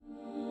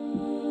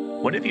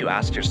When have you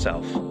asked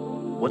yourself,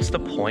 what's the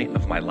point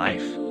of my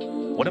life?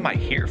 What am I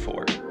here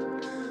for?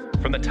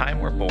 From the time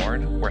we're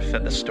born, we're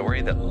fed the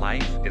story that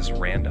life is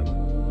random,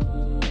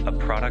 a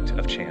product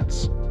of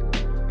chance.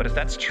 But if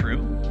that's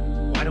true,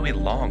 why do we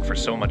long for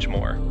so much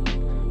more?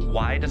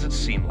 Why does it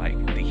seem like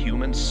the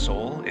human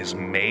soul is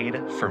made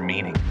for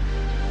meaning,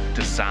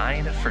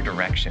 designed for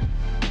direction?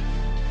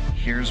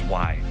 Here's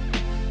why.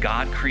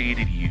 God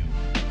created you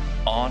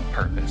on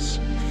purpose,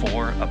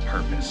 for a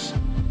purpose,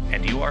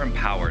 and you are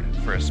empowered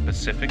for a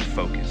specific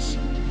focus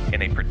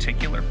in a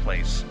particular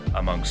place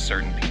among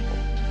certain people.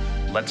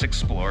 Let's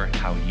explore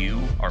how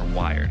you are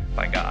wired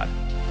by God.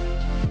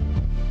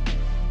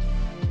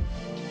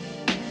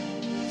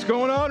 What's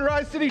going on,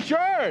 Rise City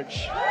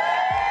Church?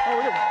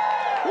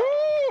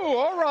 Woo!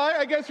 All right,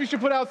 I guess we should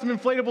put out some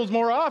inflatables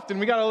more often.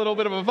 We got a little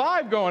bit of a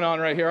vibe going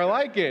on right here. I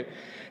like it.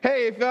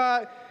 Hey,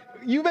 if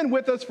you've been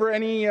with us for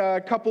any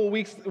couple of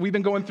weeks, we've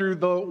been going through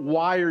the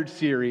Wired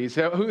series.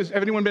 Have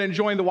anyone been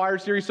enjoying the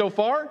Wired series so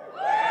far?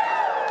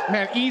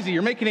 Man, easy.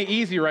 You're making it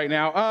easy right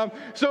now.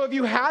 So if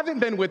you haven't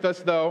been with us,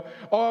 though,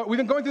 we've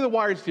been going through the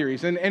Wired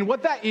series. And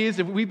what that is,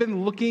 if we've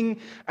been looking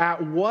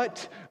at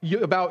what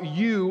about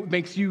you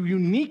makes you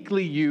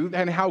uniquely you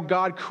and how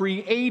God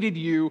created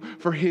you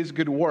for his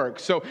good work.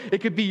 So it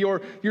could be your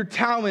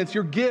talents,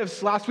 your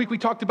gifts. Last week we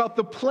talked about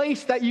the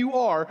place that you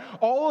are.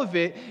 All of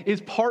it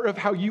is part of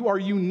how you are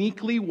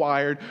uniquely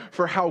wired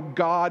for how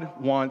God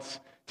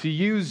wants to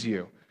use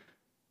you.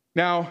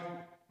 Now,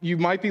 you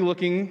might be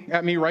looking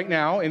at me right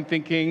now and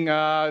thinking,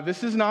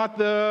 this is not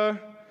the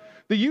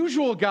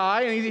usual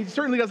guy, and he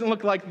certainly doesn't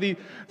look like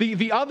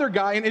the other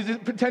guy. And is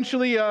it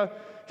potentially,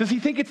 does he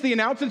think it's the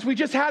announcements? We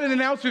just had an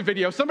announcement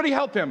video. Somebody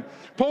help him.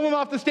 Pull him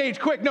off the stage,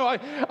 quick. No,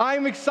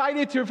 I'm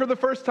excited for the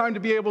first time,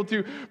 to be able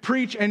to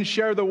preach and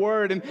share the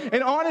word.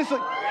 And honestly,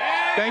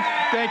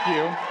 thank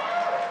you.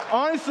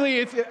 Honestly,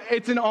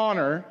 it's an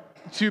honor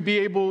to be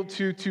able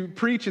to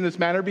preach in this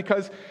manner,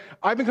 because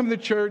I've been coming to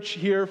church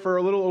here for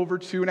a little over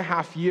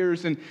 2.5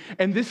 years, and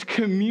this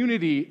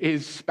community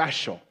is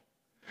special.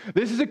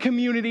 This is a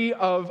community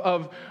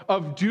of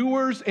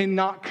doers and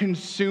not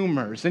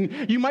consumers.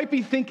 And you might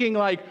be thinking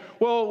like,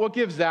 well, what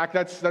gives, Zach?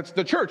 That's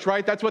the church,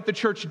 right? That's what the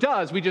church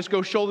does. We just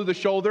go shoulder to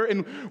shoulder,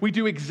 and we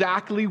do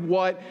exactly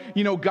what,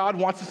 God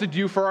wants us to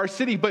do for our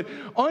city. But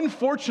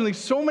unfortunately,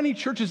 so many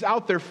churches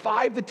out there,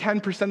 5 to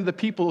 10% of the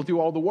people do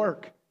all the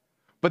work.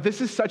 But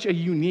this is such a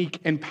unique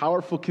and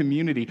powerful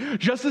community.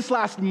 Just this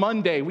last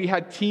Monday, we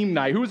had team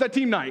night. Who was at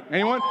team night?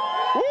 Anyone?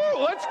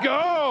 Woo, let's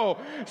go.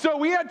 So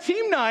we had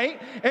team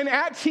night, and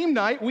at team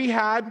night, we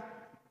had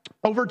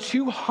over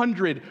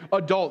 200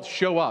 adults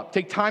show up,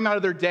 take time out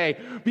of their day,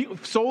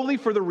 solely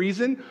for the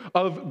reason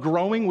of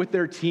growing with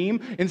their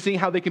team and seeing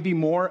how they can be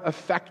more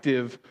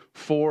effective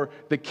for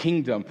the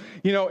kingdom.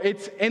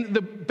 And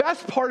the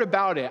best part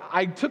about it,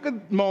 I took a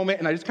moment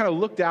and I just kind of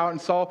looked out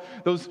and saw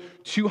those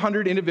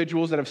 200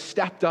 individuals that have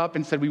stepped up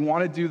and said, we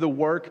want to do the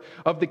work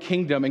of the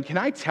kingdom. And can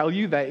I tell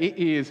you that it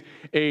is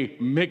a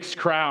mixed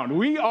crowd?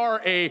 We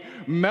are a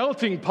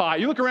melting pot.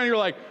 You look around and you're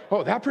like,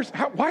 oh, that person,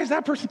 why is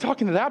that person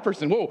talking to that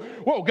person?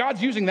 Whoa,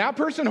 God's using that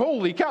person?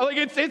 Holy cow. Like,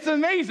 it's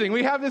amazing.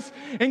 We have this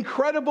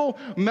incredible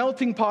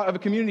melting pot of a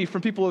community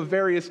from people of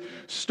various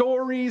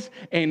stories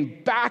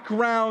and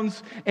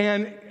backgrounds,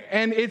 and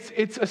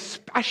it's a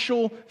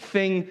special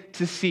thing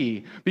to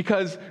see,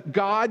 because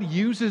God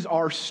uses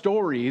our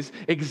stories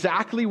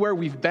exactly where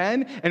we've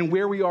been and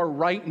where we are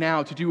right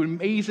now to do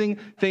amazing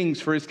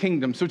things for his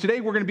kingdom. So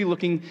today we're going to be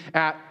looking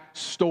at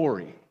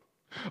story.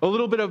 A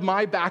little bit of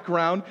my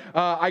background.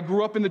 I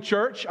grew up in the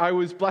church. I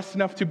was blessed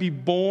enough to be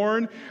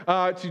born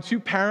to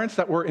 2 parents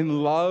that were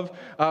in love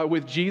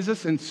with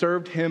Jesus and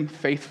served him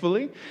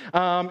faithfully.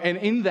 And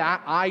in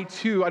that, I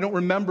don't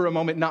remember a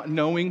moment not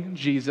knowing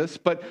Jesus,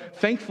 but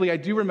thankfully I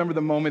do remember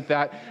the moment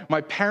that my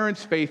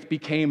parents' faith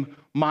became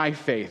my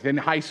faith. In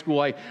high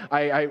school,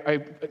 I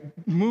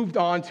moved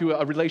on to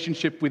a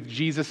relationship with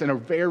Jesus in a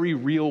very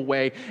real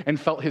way and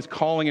felt his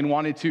calling and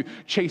wanted to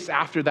chase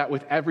after that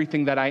with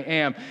everything that I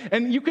am.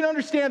 And you can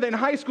understand that in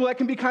high school, that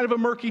can be kind of a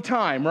murky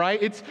time,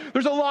 right?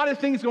 There's a lot of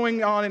things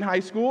going on in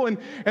high school, and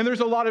there's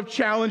a lot of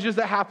challenges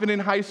that happen in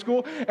high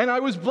school. And I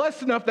was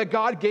blessed enough that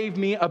God gave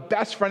me a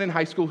best friend in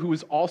high school who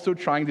was also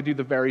trying to do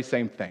the very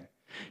same thing.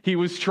 He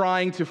was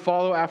trying to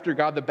follow after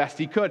God the best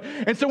he could.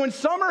 And so when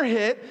summer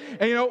hit,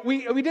 and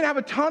we didn't have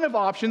a ton of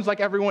options like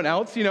everyone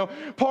else,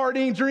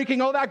 partying,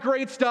 drinking, all that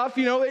great stuff.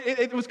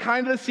 It was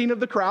kind of the scene of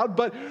the crowd,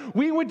 but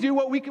we would do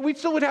we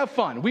still would have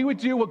fun. We would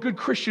do what good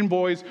Christian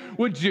boys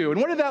would do.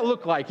 And what did that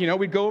look like?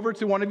 We'd go over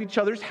to one of each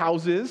other's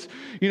houses.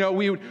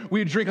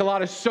 We'd drink a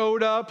lot of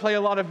soda, play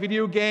a lot of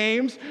video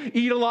games,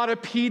 eat a lot of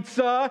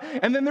pizza.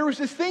 And then there was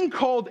this thing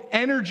called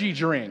energy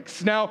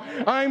drinks. Now,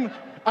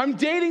 I'm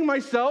dating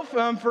myself.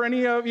 For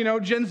any of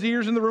Gen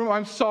Zers in the room,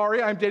 I'm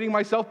sorry, I'm dating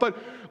myself. But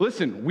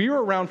listen, we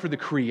were around for the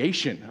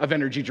creation of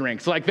energy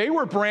drinks. Like, they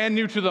were brand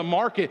new to the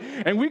market,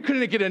 and we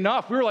couldn't get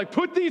enough. We were like,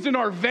 put these in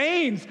our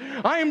veins.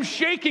 I am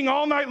shaking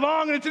all night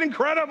long, and it's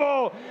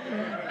incredible.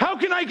 How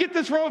can I get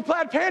this from a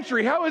Plaid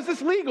pantry? How is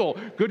this legal?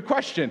 Good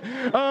question.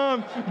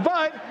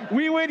 But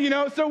we would,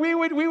 so we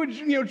would,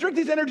 drink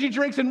these energy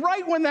drinks, and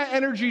right when that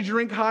energy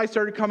drink high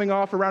started coming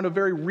off around a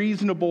very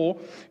reasonable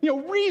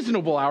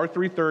hour,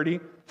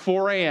 3:30,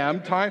 4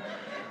 a.m. time,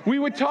 we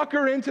would tuck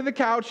her into the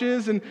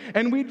couches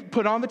and we'd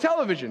put on the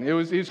television. It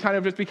was kind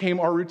of just became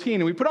our routine.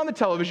 And we put on the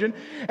television,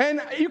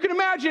 and you can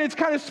imagine it's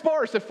kind of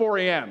sparse at 4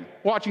 a.m.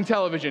 watching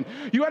television.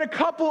 You had a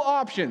couple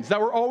options that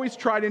were always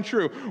tried and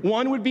true.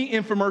 One would be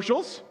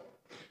infomercials.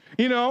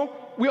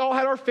 We all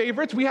had our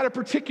favorites. We had a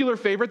particular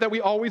favorite that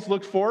we always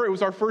looked for. It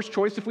was our first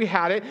choice if we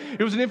had it.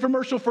 It was an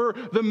infomercial for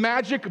the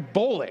Magic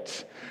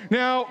Bullet.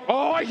 Now,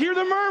 I hear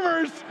the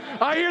murmurs.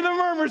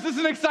 This is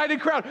an excited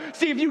crowd.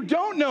 See, if you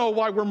don't know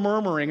why we're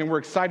murmuring and we're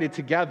excited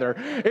together,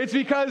 it's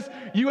because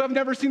you have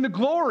never seen the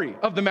glory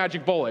of the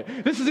Magic Bullet.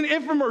 This is an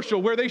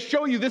infomercial where they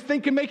show you this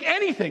thing can make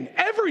anything,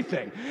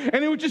 everything.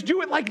 And it would just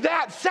do it like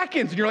that,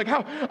 seconds. And you're like,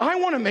 how? I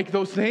want to make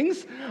those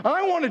things.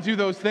 I want to do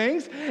those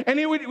things. And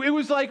it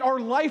was like our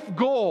life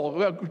goal.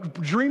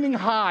 Dreaming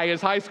high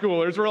as high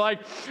schoolers, we're like,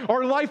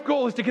 our life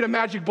goal is to get a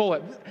Magic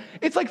Bullet.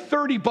 It's like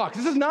 $30.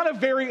 This is not a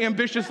very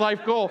ambitious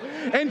life goal.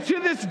 And to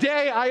this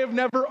day, I have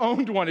never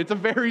owned one. It's a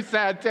very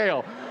sad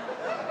tale.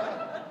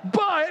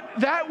 But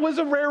that was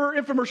a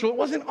rarer infomercial. It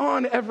wasn't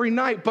on every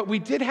night, but we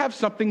did have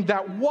something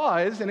that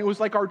was, and it was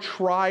like our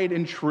tried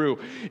and true.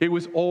 It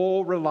was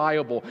all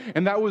reliable.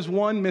 And that was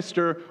one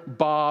Mr.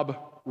 Bob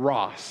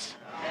Ross.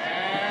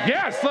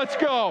 Yes, let's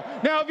go.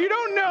 Now, if you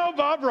don't know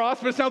Bob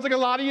Ross, but it sounds like a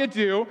lot of you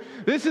do,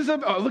 this is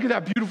look at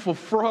that beautiful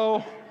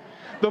fro,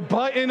 the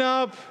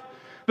button-up,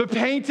 the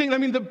painting,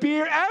 the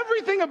beard,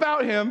 everything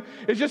about him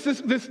is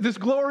just this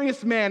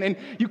glorious man. And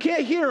you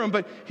can't hear him,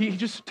 but he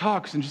just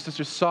talks in just such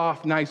a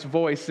soft, nice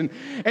voice. And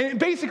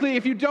basically,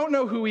 if you don't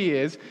know who he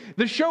is,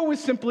 the show was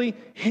simply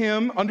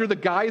him under the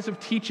guise of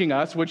teaching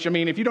us, which,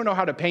 if you don't know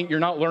how to paint, you're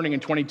not learning in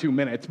 22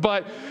 minutes.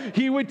 But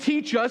he would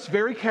teach us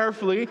very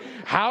carefully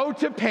how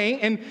to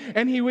paint,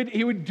 and he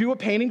would do a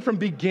painting from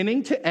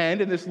beginning to end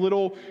in this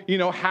little,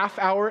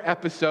 half-hour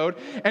episode.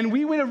 And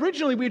we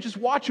would just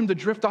watch him to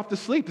drift off to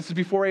sleep. This is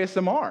before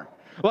ASMR.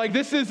 Like,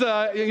 this is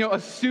a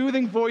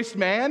soothing voiced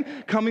man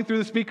coming through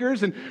the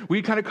speakers, and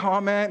we kind of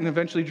comment and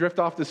eventually drift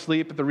off to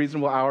sleep at the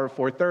reasonable hour of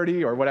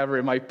 4:30 or whatever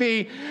it might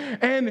be.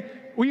 And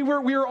we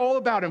were all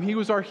about him. He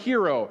was our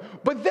hero.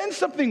 But then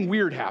something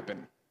weird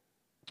happened.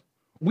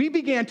 We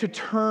began to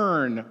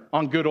turn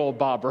on good old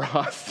Bob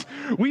Ross.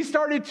 We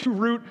started to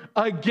root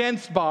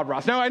against Bob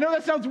Ross. Now, I know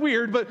that sounds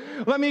weird, but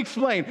let me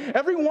explain.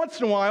 Every once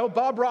in a while,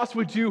 Bob Ross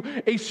would do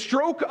a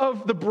stroke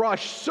of the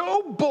brush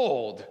so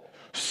bold,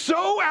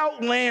 so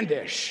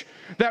outlandish,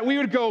 that we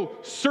would go,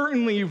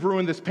 certainly you've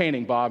ruined this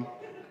painting, Bob.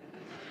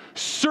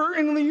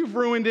 Certainly you've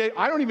ruined it.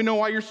 I don't even know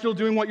why you're still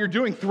doing what you're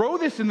doing. Throw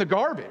this in the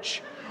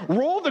garbage.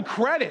 Roll the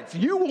credits.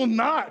 You will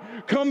not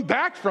come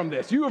back from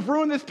this. You have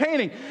ruined this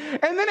painting.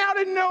 And then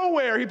out of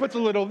nowhere, he puts a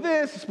little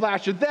this, a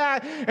splash of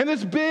that, and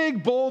this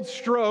big, bold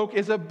stroke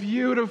is a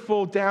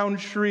beautiful down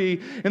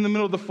tree in the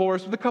middle of the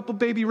forest with a couple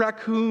baby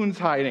raccoons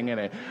hiding in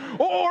it.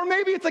 Or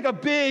maybe it's like a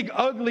big,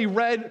 ugly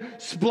red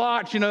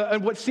splotch in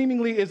what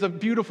seemingly is a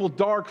beautiful,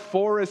 dark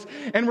forest,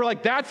 and we're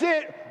like, that's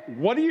it.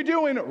 What are you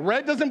doing?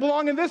 Red doesn't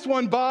belong in this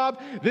one,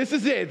 Bob. This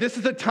is it. This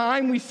is the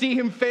time we see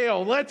him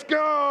fail. Let's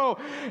go.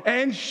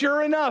 And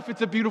sure enough,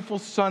 it's a beautiful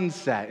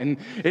sunset. And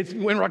it's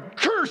when we're like,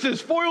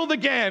 curses, foiled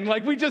again.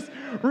 Like, we just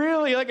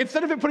really,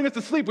 instead of it putting us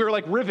to sleep, we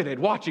were riveted,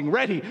 watching,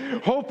 ready,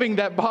 hoping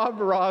that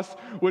Bob Ross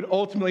would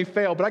ultimately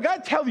fail. But I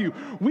got to tell you,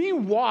 we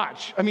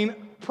watch,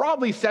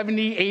 probably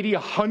 70, 80,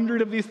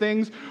 100 of these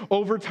things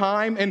over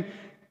time, and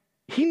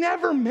he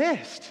never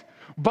missed.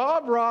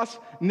 Bob Ross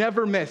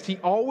never missed. He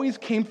always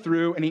came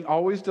through, and he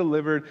always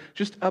delivered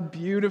just a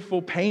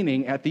beautiful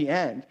painting at the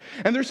end.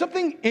 And there's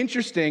something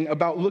interesting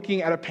about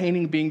looking at a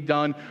painting being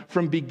done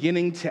from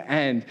beginning to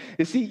end.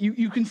 You see,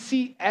 you can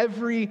see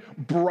every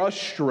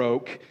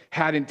brushstroke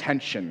had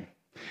intention.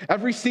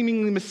 Every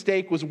seemingly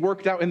mistake was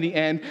worked out in the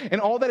end, and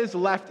all that is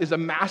left is a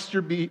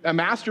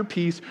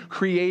masterpiece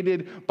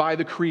created by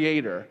the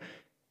Creator.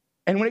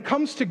 And when it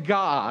comes to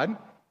God,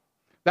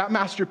 that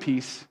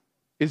masterpiece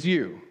is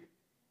you.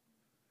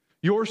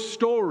 Your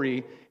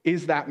story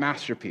is that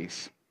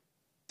masterpiece.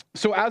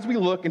 So as we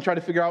look and try to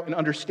figure out and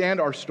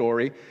understand our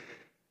story,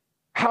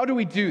 how do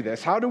we do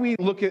this? How do we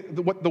look at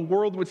what the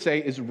world would say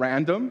is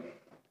random,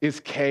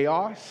 is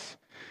chaos,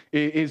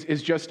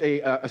 is just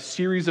a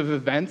series of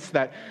events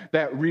that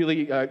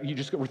really you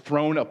just were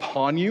thrown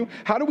upon you?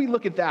 How do we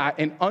look at that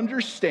and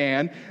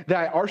understand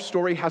that our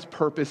story has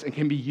purpose and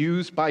can be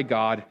used by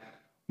God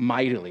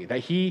mightily,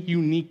 that He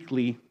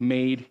uniquely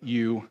made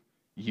you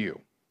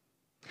you?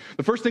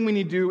 The first thing we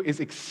need to do is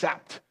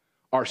accept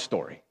our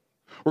story.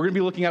 We're going to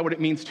be looking at what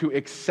it means to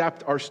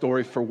accept our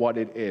story for what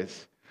it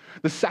is.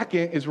 The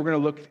second is we're going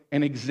to look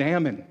and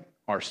examine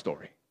our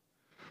story.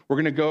 We're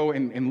going to go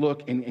and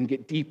look and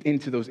get deep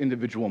into those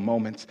individual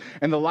moments.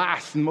 And the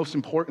last, and most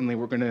importantly,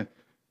 we're going to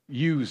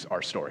use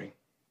our story.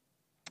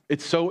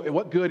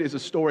 What good is a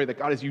story that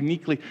God has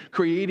uniquely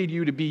created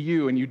you to be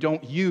you, and you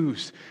don't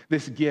use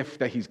this gift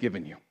that He's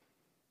given you?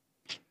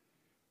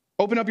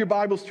 Open up your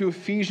Bibles to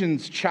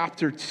Ephesians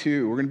chapter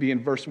 2. We're going to be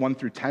in verse 1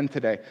 through 10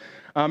 today.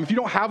 If you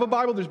don't have a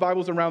Bible, there's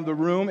Bibles around the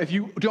room. If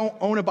you don't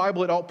own a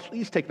Bible at all,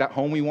 please take that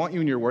home. We want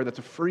you in your word. That's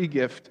a free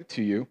gift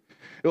to you.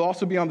 It'll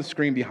also be on the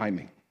screen behind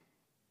me.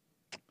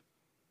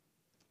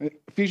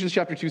 Ephesians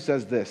chapter 2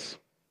 says this,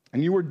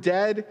 "And you were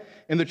dead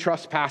in the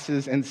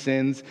trespasses and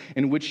sins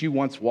in which you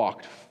once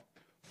walked,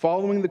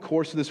 following the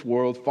course of this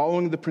world,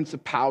 following the prince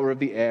of power of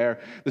the air,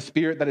 the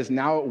spirit that is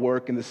now at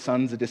work in the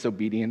sons of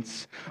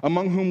disobedience,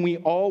 among whom we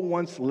all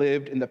once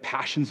lived in the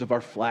passions of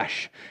our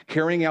flesh,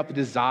 carrying out the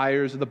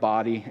desires of the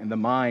body and the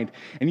mind.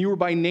 And you were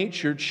by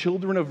nature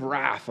children of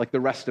wrath like the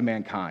rest of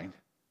mankind.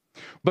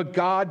 But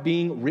God,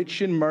 being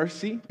rich in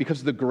mercy, because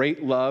of the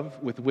great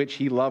love with which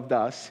he loved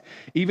us,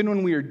 even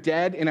when we were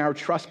dead in our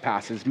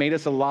trespasses, made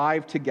us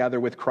alive together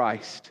with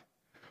Christ.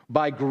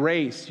 By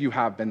grace you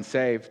have been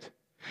saved,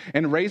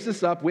 and raised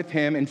us up with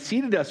him and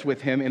seated us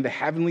with him in the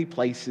heavenly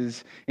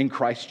places in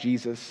Christ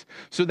Jesus,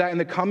 so that in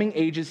the coming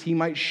ages he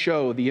might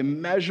show the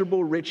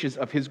immeasurable riches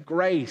of his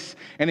grace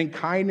and in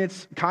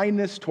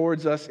kindness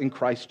towards us in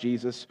Christ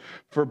Jesus.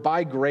 For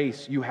by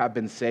grace you have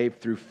been saved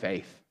through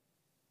faith.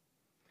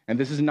 And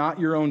this is not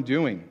your own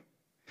doing.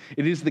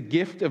 It is the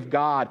gift of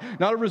God,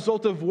 not a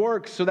result of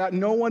works, so that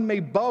no one may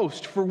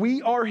boast. For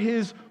we are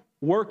his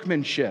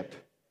workmanship,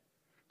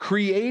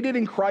 created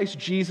in Christ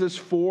Jesus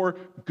for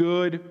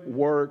good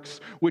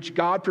works, which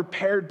God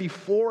prepared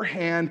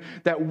beforehand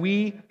that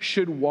we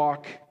should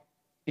walk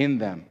in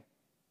them."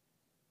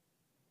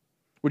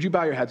 Would you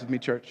bow your heads with me,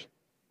 church?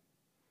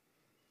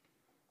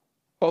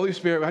 Holy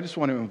Spirit, I just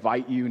want to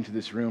invite you into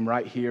this room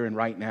right here and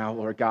right now,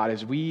 Lord God,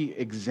 as we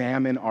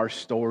examine our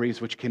stories,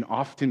 which can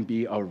often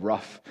be a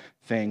rough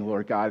thing,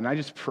 Lord God. And I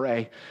just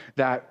pray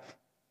that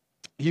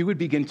you would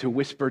begin to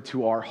whisper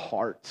to our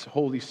hearts,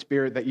 Holy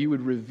Spirit, that you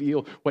would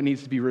reveal what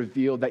needs to be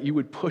revealed, that you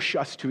would push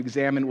us to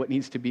examine what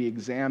needs to be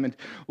examined,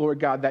 Lord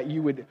God, that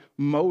you would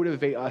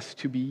motivate us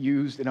to be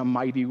used in a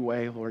mighty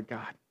way, Lord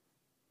God.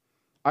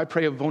 I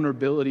pray a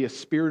vulnerability, a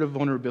spirit of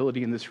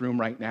vulnerability in this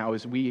room right now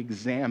as we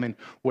examine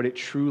what it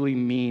truly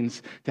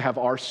means to have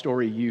our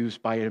story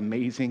used by an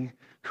amazing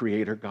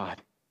Creator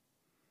God.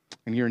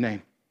 In your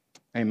name,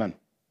 amen.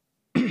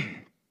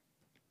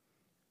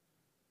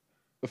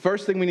 The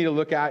first thing we need to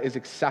look at is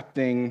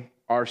accepting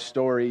our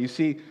story. You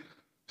see,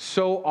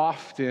 so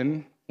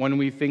often when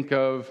we think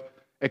of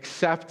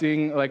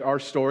accepting like our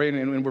story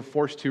and we're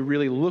forced to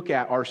really look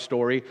at our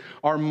story,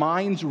 our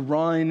minds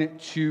run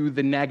to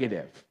the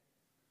negative.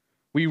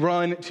 We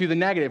run to the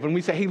negative. When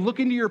we say, hey,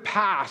 look into your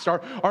past,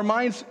 our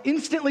minds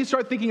instantly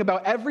start thinking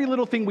about every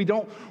little thing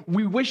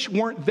we wish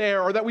weren't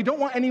there or that we don't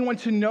want anyone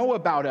to know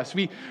about us.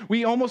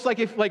 We almost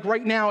like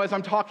right now as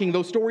I'm talking,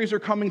 those stories are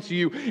coming to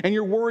you and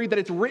you're worried that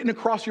it's written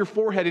across your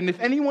forehead. And if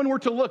anyone were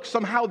to look,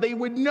 somehow they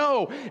would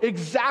know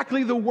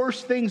exactly the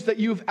worst things that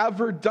you've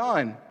ever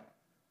done.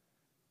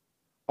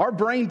 Our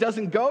brain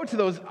doesn't go to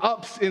those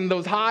ups and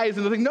those highs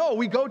and no,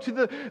 we go to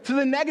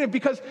the negative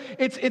because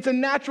it's a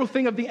natural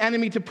thing of the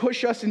enemy to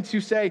push us and to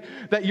say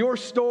that your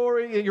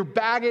story, your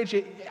baggage,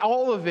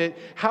 all of it,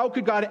 how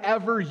could God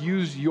ever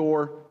use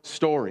your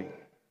story?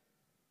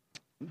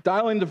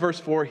 Dial into verse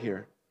 4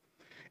 here.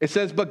 It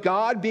says, "But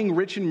God, being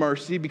rich in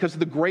mercy, because of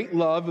the great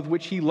love with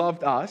which he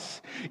loved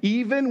us,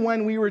 even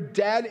when we were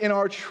dead in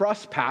our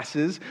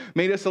trespasses,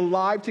 made us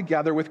alive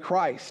together with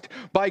Christ.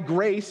 By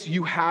grace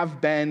you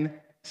have been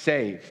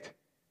saved."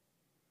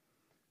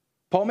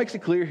 Paul makes it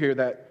clear here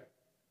that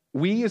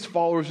we as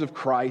followers of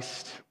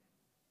Christ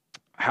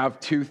have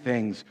two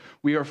things.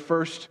 We are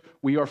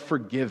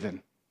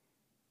forgiven.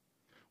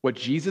 What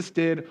Jesus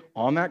did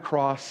on that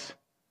cross,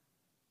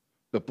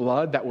 the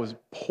blood that was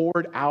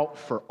poured out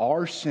for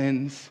our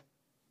sins,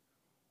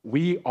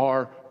 we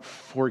are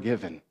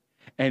forgiven.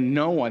 And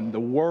no one, the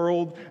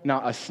world,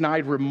 not a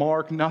snide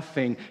remark,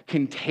 nothing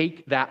can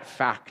take that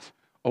fact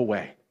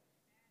away.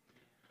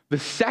 The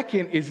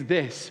second is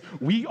this: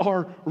 we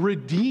are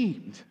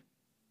redeemed.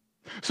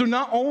 So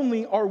not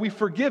only are we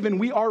forgiven,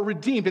 we are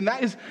redeemed. And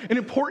that is an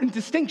important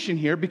distinction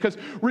here because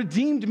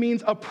redeemed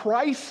means a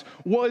price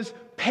was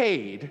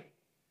paid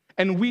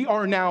and we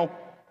are now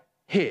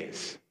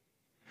his.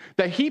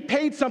 That he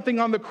paid something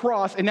on the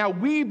cross and now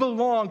we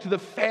belong to the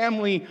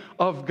family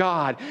of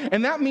God.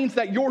 And that means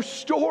that your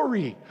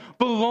story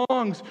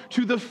belongs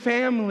to the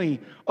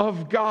family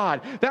of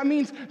God. That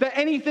means that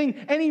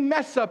any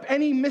mess up,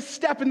 any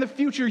misstep in the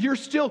future, you're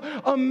still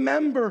a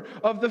member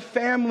of the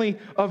family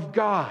of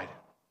God.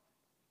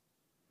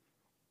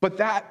 But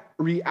that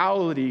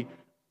reality,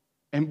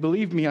 and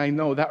believe me, I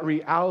know that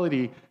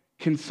reality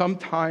can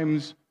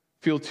sometimes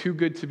feel too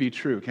good to be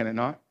true, can it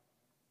not?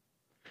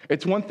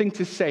 It's one thing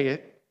to say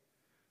it,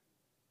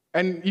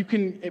 and you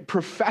can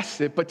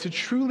profess it, but to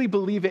truly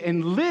believe it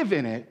and live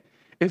in it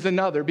is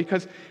another,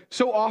 because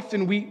so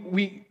often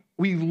we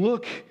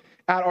look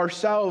at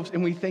ourselves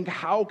and we think,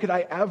 how could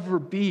I ever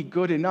be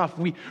good enough?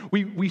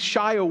 We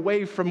shy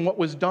away from what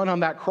was done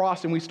on that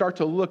cross and we start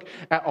to look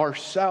at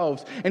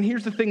ourselves. And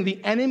here's the thing,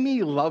 the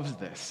enemy loves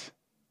this.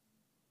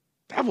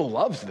 The devil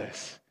loves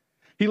this.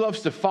 He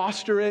loves to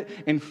foster it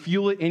and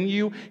fuel it in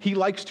you. He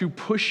likes to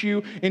push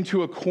you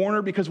into a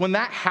corner because when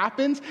that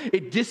happens,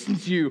 it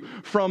distances you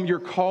from your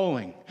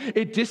calling.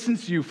 It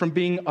distances you from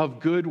being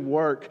of good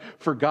work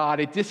for God.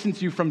 It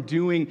distances you from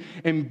doing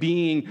and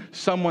being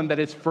someone that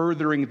is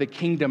furthering the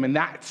kingdom, and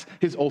that's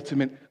his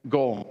ultimate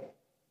goal.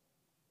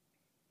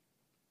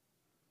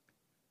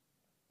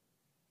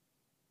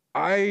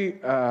 I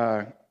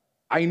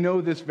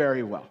know this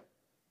very well.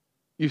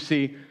 You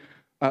see,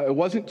 it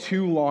wasn't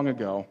too long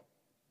ago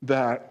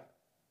that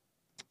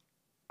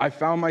I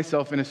found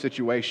myself in a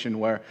situation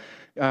where,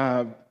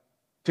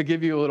 to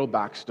give you a little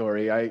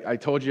backstory, I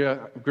told you I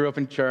grew up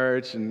in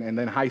church and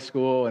then high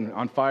school and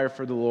on fire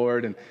for the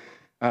Lord. And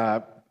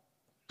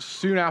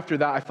soon after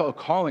that, I felt a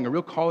calling, a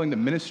real calling to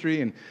ministry.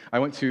 And I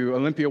went to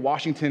Olympia,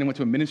 Washington, and went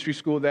to a ministry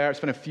school there. I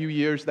spent a few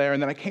years there.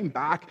 And then I came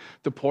back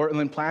to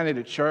Portland, planted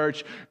a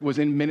church, was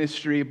in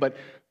ministry. But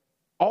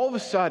all of a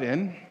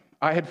sudden,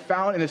 I had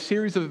found, in a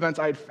series of events,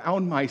 I had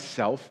found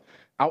myself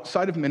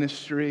outside of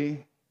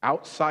ministry,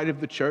 outside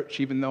of the church,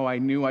 even though I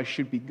knew I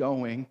should be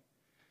going.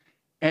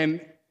 And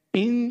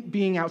in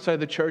being outside of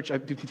the church, I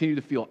continued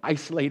to feel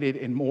isolated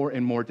and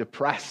more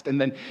depressed.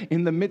 And then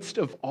in the midst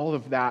of all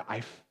of that,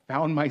 I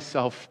found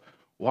myself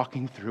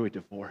walking through a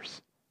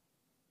divorce.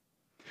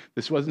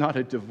 This was not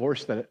a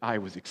divorce that I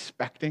was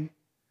expecting.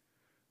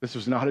 This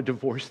was not a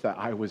divorce that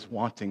I was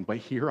wanting, but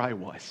here I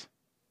was,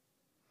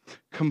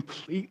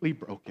 completely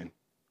broken.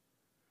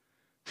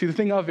 See, the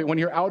thing of it, when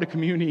you're out of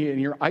community and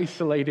you're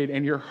isolated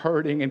and you're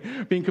hurting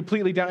and being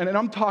completely down, and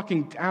I'm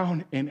talking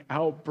down and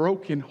out,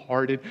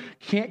 brokenhearted,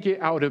 can't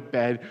get out of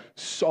bed,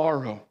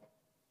 sorrow,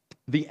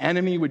 the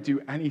enemy would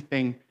do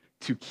anything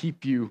to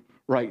keep you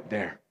right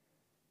there.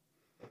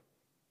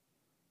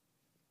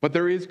 But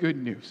there is good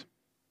news.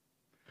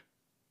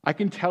 I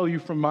can tell you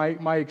from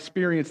my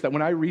experience that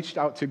when I reached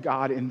out to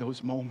God in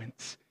those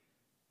moments,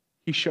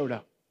 he showed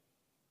up.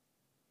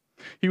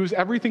 He was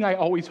everything I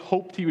always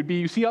hoped he would be.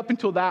 You see, up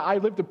until that, I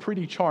lived a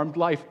pretty charmed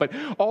life. But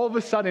all of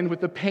a sudden,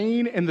 with the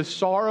pain and the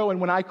sorrow, and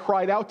when I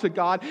cried out to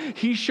God,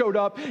 he showed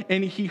up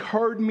and he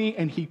heard me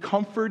and he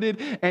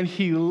comforted and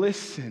he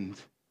listened.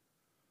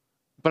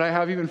 But I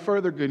have even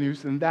further good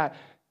news than that,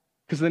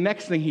 because the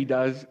next thing he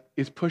does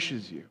is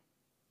pushes you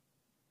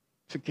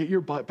to get your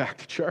butt back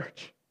to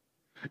church.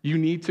 You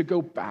need to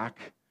go back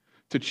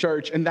to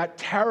church. And that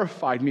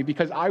terrified me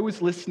because I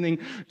was listening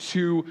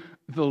to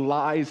the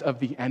lies of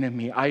the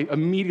enemy. I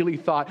immediately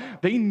thought,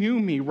 they knew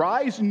me.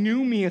 Rise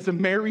knew me as a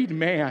married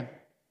man.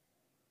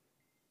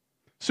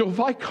 So if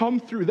I come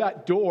through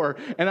that door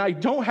and I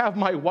don't have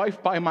my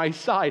wife by my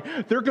side,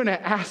 they're going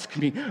to ask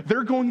me.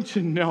 They're going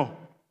to know.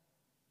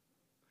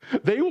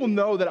 They will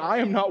know that I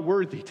am not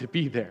worthy to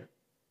be there.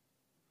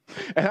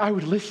 And I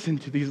would listen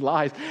to these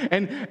lies.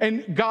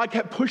 And God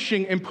kept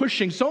pushing and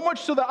pushing, so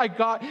much so that I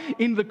got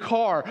in the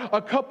car a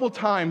couple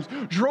times,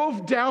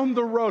 drove down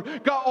the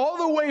road, got all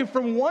the way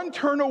from one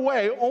turn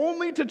away,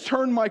 only to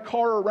turn my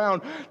car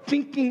around,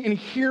 thinking and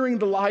hearing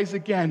the lies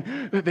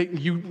again. That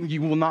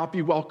you will not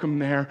be welcome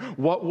there.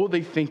 What will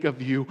they think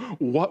of you?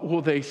 What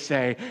will they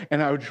say?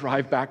 And I would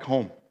drive back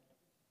home.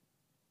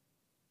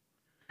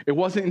 It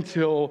wasn't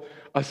until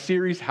a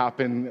series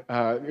happened,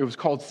 it was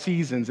called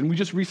Seasons, and we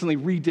just recently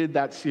redid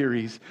that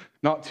series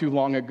not too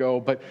long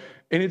ago, but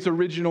in its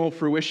original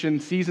fruition,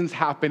 Seasons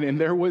happened, and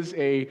there was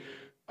a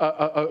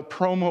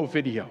promo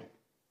video,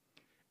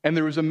 and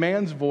there was a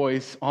man's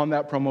voice on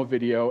that promo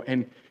video,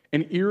 and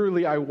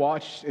eerily I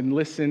watched and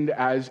listened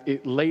as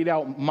it laid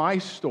out my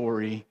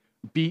story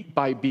beat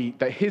by beat,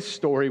 that his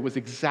story was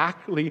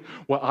exactly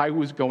what I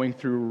was going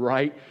through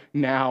right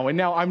now. And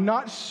now I'm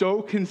not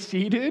so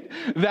conceited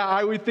that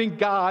I would think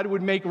God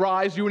would make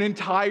Rise do an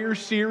entire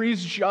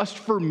series just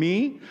for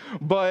me,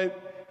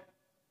 but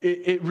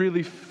it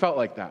really felt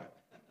like that.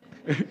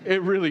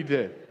 It really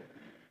did.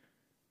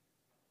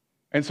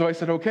 And so I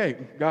said, okay,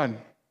 God,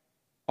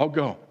 I'll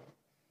go.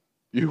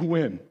 You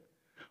win.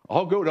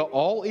 I'll go to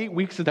all 8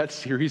 weeks of that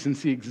series and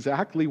see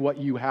exactly what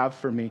you have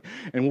for me,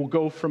 and we'll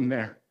go from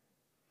there.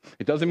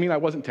 It doesn't mean I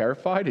wasn't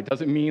terrified. It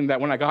doesn't mean that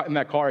when I got in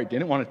that car, I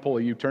didn't want to pull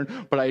a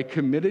U-turn, but I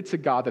committed to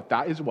God that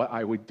that is what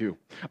I would do.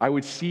 I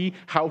would see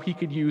how he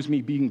could use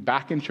me being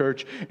back in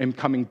church and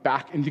coming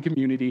back into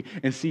community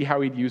and see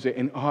how he'd use it.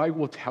 And I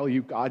will tell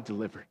you, God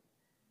delivered.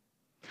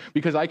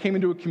 Because I came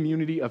into a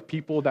community of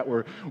people that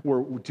were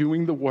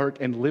doing the work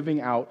and living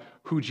out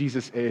who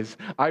Jesus is.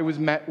 I was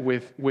met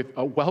with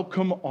a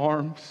welcome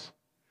arms.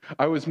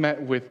 I was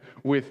met with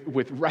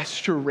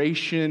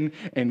restoration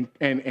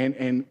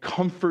and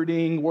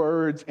comforting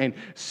words and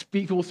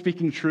people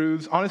speaking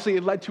truths. Honestly,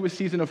 it led to a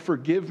season of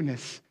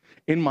forgiveness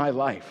in my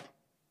life.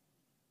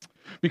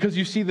 Because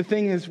you see, the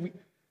thing is,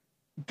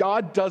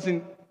 God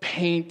doesn't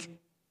paint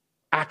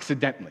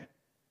accidentally.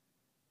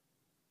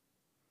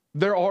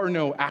 There are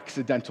no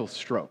accidental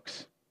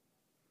strokes.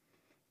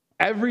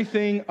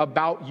 Everything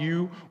about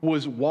you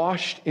was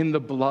washed in the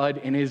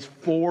blood and is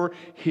for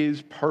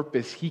his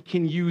purpose. He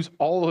can use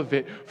all of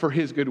it for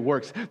his good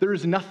works. There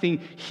is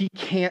nothing he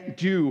can't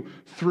do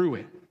through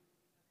it.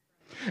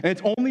 And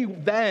it's only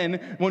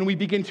then when we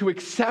begin to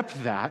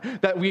accept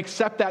that we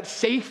accept that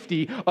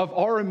safety of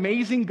our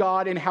amazing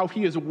God and how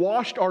he has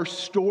washed our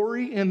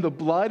story in the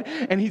blood,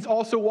 and he's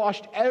also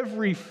washed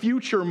every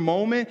future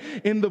moment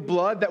in the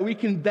blood, that we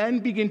can then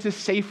begin to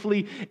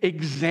safely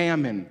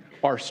examine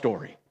our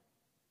story.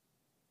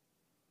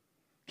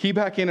 He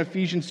back in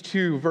Ephesians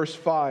 2, verse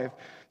 5,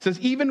 says,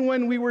 even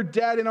when we were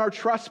dead in our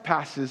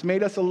trespasses,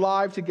 made us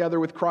alive together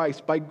with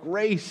Christ. By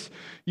grace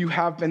you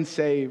have been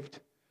saved.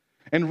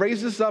 And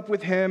raised us up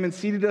with him and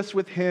seated us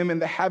with him in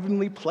the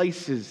heavenly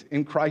places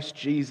in Christ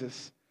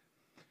Jesus,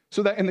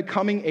 so that in the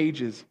coming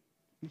ages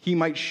he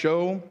might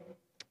show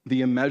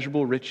the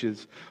immeasurable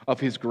riches of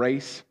his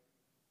grace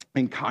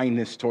and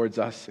kindness towards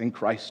us in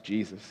Christ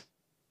Jesus.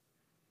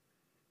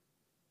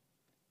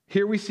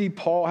 Here we see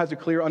Paul has a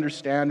clear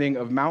understanding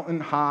of mountain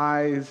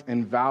highs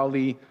and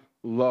valley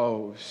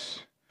lows.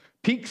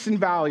 Peaks and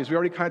valleys, we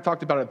already kind of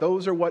talked about it.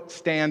 Those are what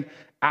stand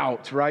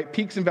out, right?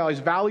 Peaks and valleys.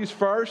 Valleys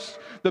first,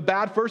 the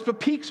bad first, but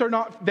peaks are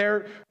not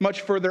there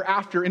much further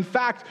after. In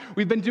fact,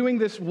 we've been doing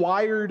this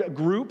Wired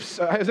groups.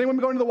 Has anyone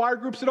been going to the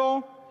Wired groups at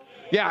all?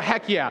 Yeah,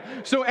 heck yeah.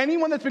 So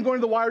anyone that's been going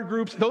to the Wired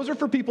groups, those are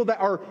for people that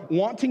are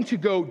wanting to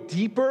go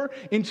deeper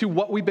into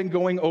what we've been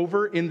going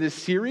over in this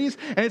series.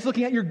 And it's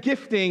looking at your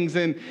giftings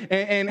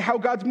and how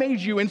God's made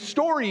you, and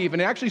story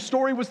even. And actually,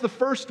 story was the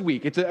first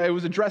week. It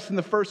was addressed in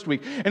the first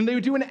week. And they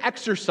would do an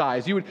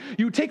exercise. You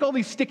would take all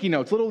these sticky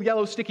notes, little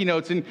yellow sticky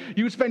notes, and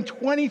you would spend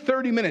 20,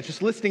 30 minutes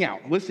just listing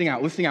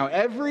out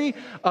every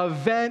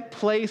event,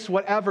 place,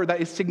 whatever that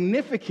is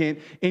significant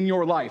in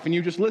your life. And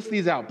you just list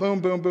these out.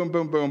 Boom, boom, boom,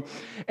 boom, boom.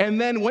 And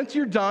then once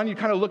you're done, you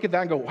kind of look at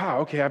that and go, wow,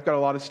 okay, I've got a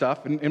lot of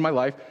stuff in my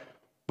life.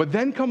 But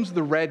then comes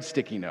the red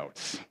sticky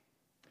notes.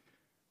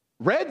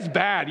 Red's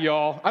bad,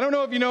 y'all. I don't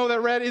know if you know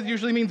that red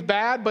usually means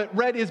bad, but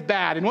red is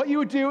bad. And what you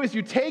would do is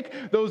you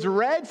take those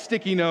red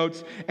sticky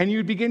notes and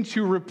you'd begin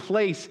to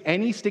replace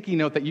any sticky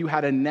note that you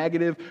had a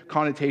negative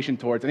connotation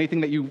towards,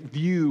 anything that you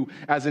view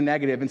as a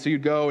negative. And so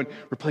you'd go and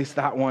replace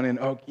that one, and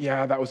oh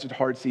yeah, that was a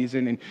hard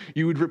season. And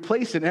you would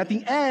replace it. And at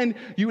the end,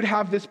 you would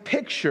have this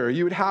picture.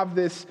 You would have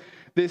this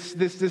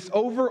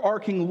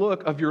overarching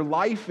look of your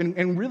life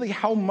and really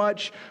how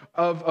much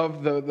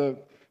of the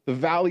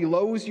valley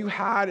lows you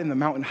had and the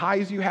mountain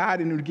highs you had,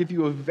 and it would give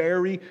you a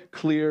very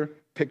clear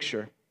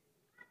picture.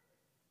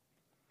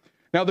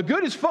 Now, the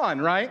good is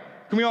fun, right?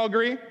 Can we all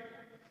agree?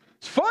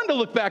 It's fun to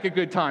look back at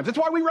good times. That's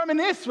why we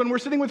reminisce when we're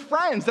sitting with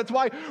friends. That's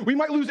why we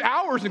might lose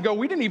hours and go,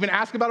 we didn't even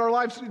ask about our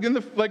lives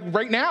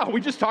right now.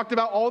 We just talked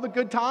about all the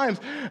good times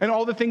and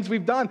all the things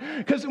we've done.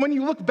 Because when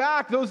you look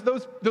back, those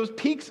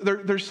peaks, they're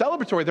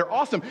celebratory, they're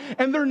awesome,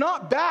 and they're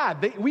not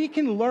bad. We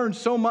can learn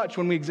so much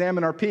when we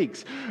examine our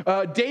peaks.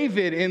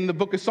 David in the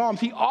book of Psalms,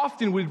 he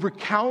often would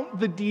recount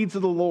the deeds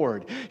of the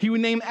Lord. He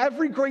would name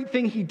every great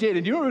thing he did.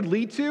 And you know what it would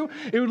lead to?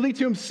 It would lead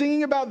to him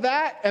singing about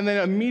that and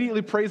then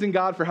immediately praising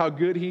God for how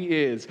good he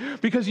is.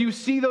 Because you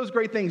see those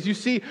great things. You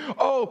see,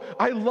 oh,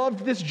 I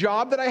loved this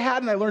job that I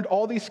had and I learned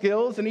all these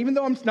skills. And even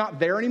though I'm not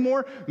there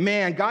anymore,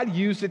 man, God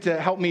used it to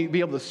help me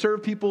be able to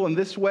serve people in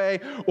this way.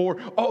 Or,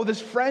 oh,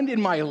 this friend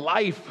in my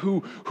life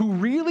who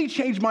really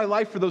changed my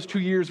life for those 2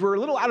 years. We're a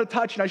little out of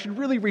touch and I should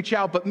really reach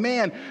out. But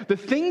man, the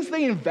things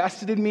they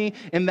invested in me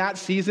in that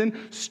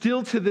season,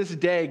 still to this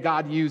day,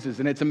 God uses.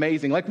 And it's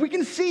amazing. Like we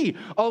can see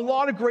a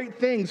lot of great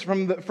things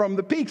from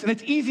the peaks, and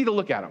it's easy to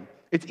look at them.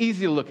 It's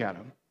easy to look at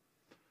them.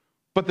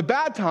 But the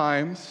bad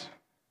times,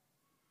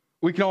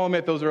 we can all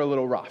admit those are a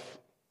little rough.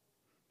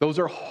 Those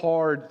are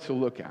hard to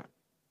look at.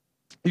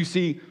 You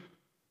see,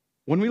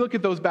 when we look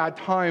at those bad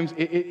times,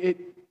 it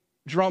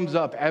drums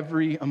up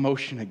every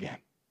emotion again.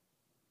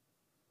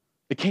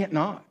 It can't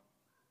not.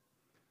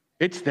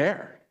 It's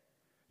there.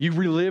 You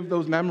relive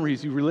those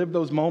memories, you relive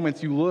those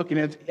moments, you look, and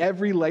it's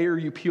every layer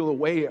you peel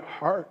away, it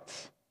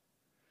hurts.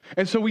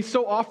 And so we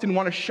so often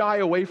want to shy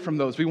away from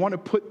those. We want to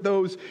put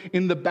those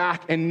in the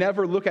back and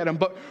never look at them.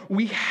 But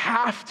we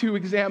have to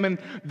examine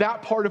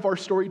that part of our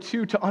story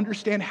too, to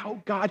understand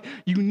how God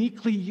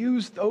uniquely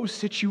used those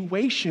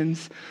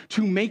situations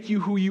to make you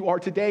who you are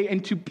today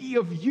and to be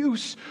of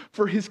use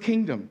for his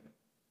kingdom.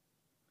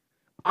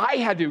 I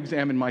had to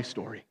examine my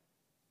story.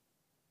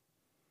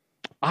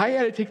 I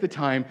had to take the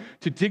time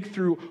to dig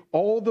through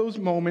all those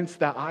moments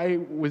that I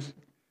was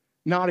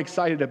not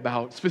excited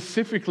about,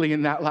 specifically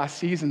in that last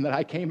season that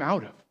I came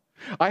out of.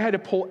 I had to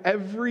pull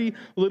every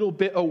little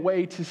bit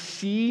away to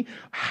see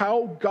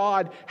how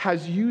God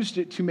has used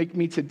it to make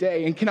me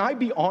today. And can I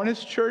be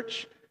honest,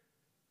 church?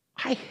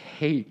 I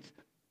hate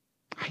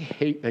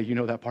that you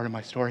know that part of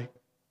my story.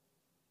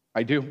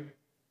 I do.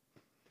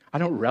 I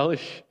don't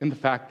relish in the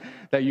fact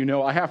that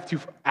I have to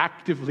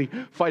actively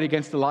fight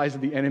against the lies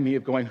of the enemy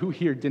of going, who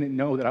here didn't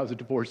know that I was a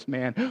divorced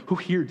man? Who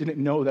here didn't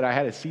know that I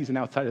had a season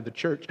outside of the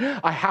church?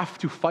 I have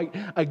to fight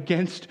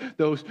against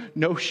those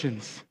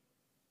notions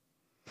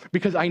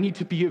because I need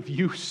to be of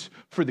use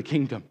for the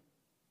kingdom.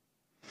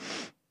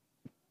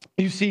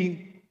 You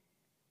see,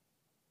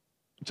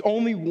 it's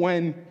only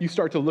when you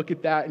start to look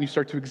at that and you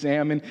start to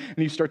examine and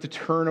you start to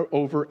turn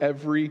over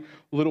every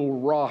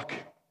little rock,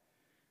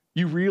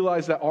 you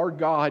realize that our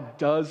God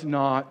does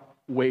not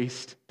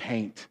waste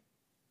paint.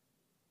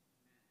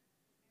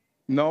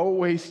 No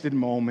wasted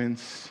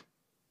moments.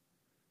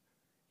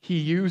 He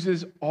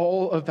uses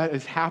all of that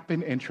has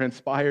happened and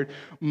transpired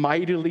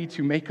mightily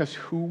to make us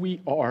who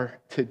we are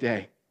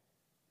today.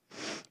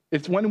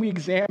 It's when we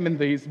examine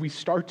these, we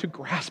start to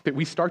grasp it.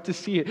 We start to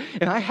see it.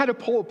 And I had to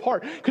pull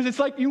apart because it's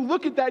like you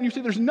look at that and you say,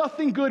 there's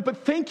nothing good,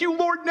 but thank you,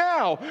 Lord,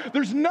 now.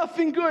 There's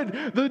nothing good.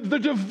 The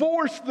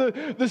divorce,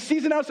 the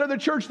season outside the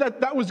church,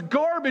 that was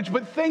garbage,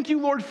 but thank you,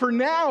 Lord, for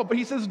now. But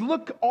he says,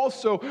 look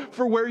also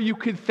for where you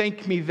could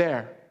thank me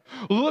there.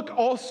 Look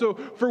also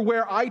for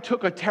where I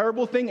took a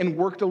terrible thing and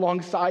worked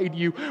alongside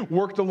you,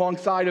 worked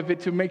alongside of it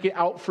to make it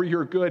out for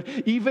your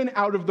good. Even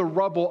out of the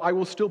rubble, I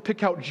will still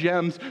pick out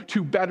gems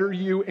to better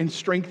you and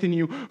strengthen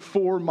you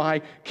for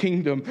my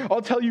kingdom.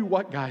 I'll tell you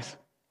what, guys.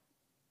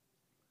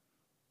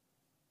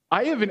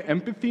 I have an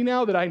empathy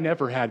now that I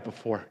never had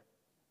before.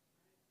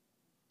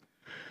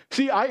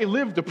 See, I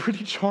lived a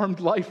pretty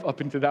charmed life up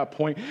until that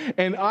point,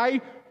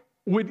 and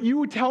you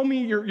would tell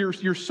me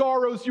your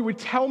sorrows, you would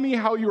tell me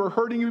how you were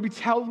hurting, you would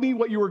tell me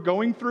what you were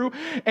going through,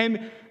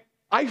 and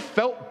I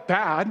felt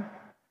bad,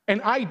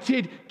 and I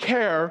did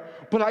care,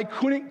 but I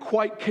couldn't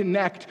quite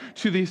connect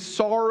to the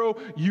sorrow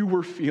you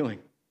were feeling.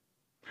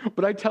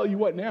 But I tell you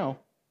what now,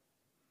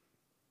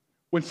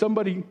 when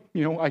somebody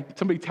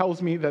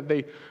tells me that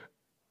they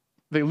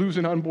lose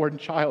an unborn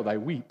child, I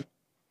weep.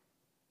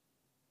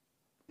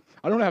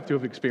 I don't have to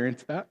have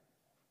experienced that,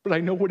 but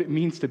I know what it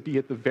means to be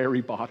at the very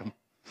bottom.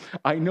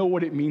 I know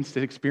what it means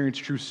to experience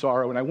true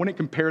sorrow, and I wouldn't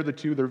compare the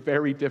two. They're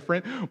very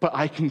different, but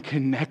I can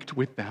connect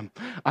with them.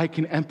 I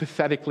can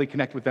empathetically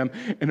connect with them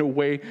in a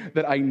way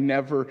that I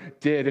never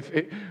did.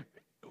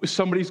 If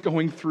somebody's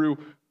going through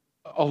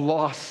a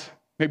loss,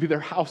 maybe their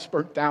house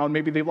burnt down,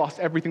 maybe they lost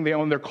everything they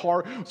own, their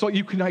car, so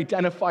you can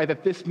identify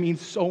that this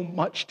means so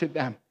much to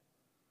them.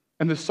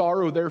 And the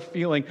sorrow they're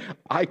feeling,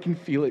 I can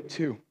feel it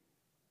too.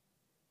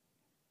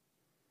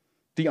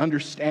 The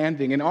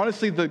understanding, and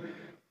honestly,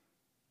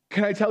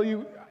 can I tell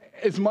you,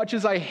 as much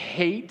as I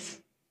hate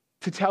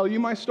to tell you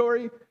my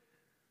story,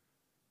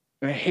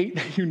 and I hate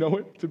that you know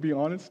it, to be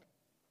honest,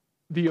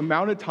 the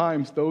amount of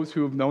times those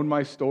who have known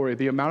my story,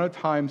 the amount of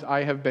times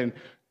I have been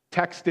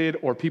texted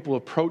or people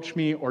approach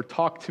me or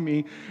talk to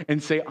me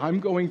and say, I'm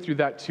going through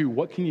that too.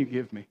 What can you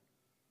give me?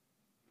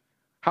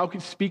 How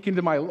can speak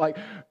into my life?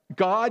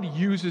 God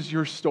uses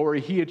your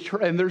story.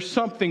 And there's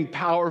something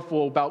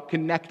powerful about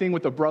connecting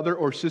with a brother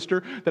or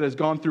sister that has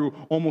gone through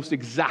almost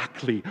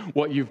exactly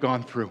what you've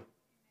gone through.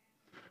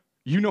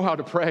 You know how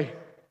to pray.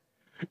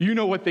 You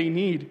know what they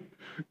need.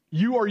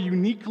 You are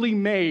uniquely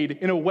made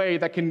in a way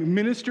that can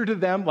minister to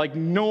them like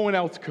no one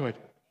else could.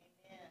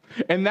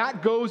 And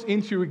that goes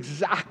into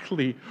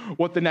exactly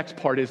what the next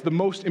part is, the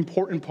most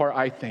important part,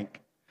 I think.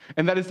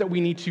 And that is that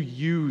we need to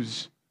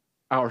use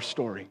our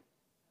story.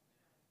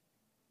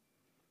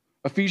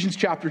 Ephesians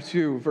chapter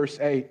 2, verse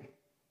 8.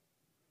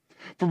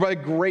 For by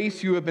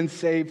grace you have been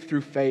saved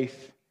through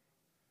faith.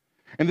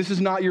 And this is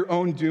not your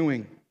own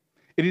doing.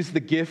 It is the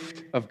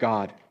gift of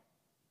God.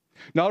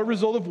 Not a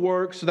result of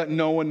works, so that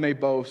no one may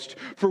boast.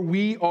 For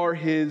we are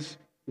his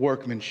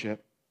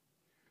workmanship,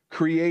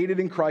 created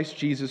in Christ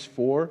Jesus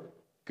for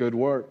good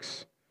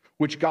works,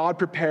 which God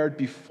prepared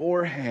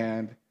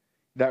beforehand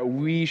that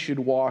we should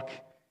walk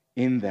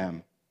in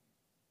them.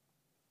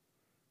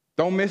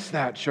 Don't miss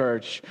that,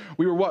 church.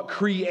 We were what?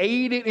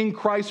 Created in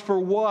Christ for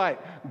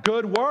what?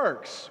 Good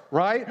works,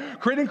 right?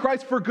 Created in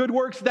Christ for good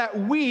works that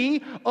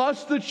we,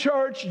 us the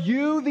church,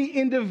 you the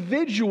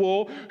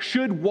individual,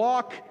 should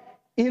walk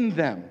in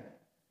them.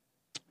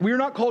 We are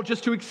not called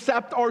just to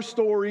accept our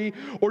story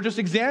or just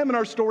examine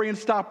our story and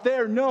stop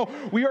there. No,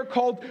 we are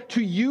called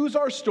to use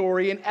our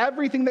story and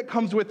everything that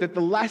comes with it, the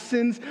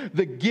lessons,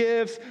 the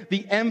gifts,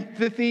 the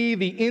empathy,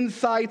 the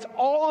insights,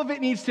 all of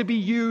it needs to be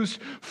used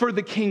for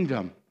the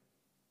kingdom.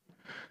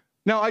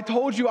 Now, I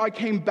told you I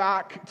came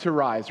back to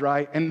Rise,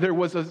 right? And there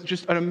was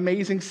just an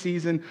amazing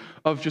season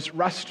of just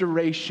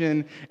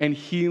restoration and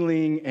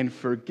healing and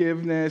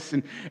forgiveness.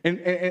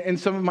 And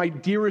some of my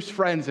dearest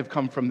friends have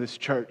come from this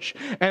church.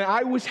 And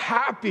I was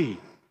happy.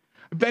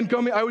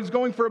 I was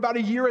going for about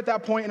a year at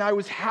that point, and I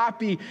was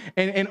happy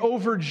and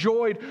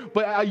overjoyed.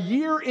 But a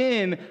year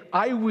in,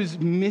 I was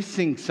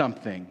missing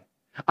something.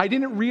 I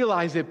didn't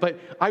realize it, but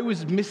I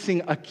was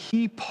missing a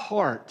key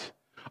part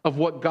of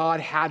what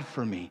God had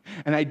for me,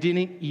 and I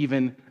didn't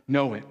even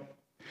know it.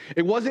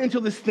 It wasn't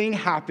until this thing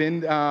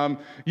happened,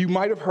 you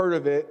might have heard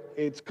of it,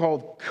 it's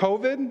called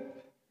COVID.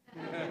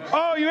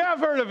 Oh, you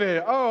have heard of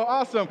it. Oh,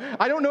 awesome.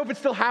 I don't know if it's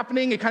still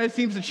happening. It kind of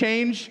seems to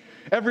change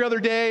every other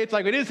day. It's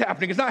like, it is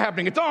happening, it's not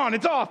happening, it's on,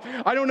 it's off.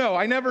 I don't know,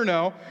 I never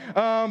know.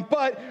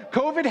 But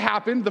COVID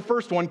happened, the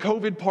first one,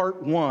 COVID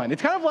Part 1.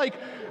 It's kind of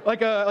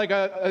like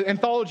a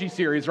anthology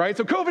series, right?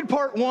 So COVID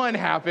Part 1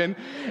 happened,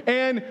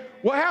 and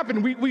what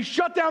happened? We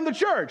shut down the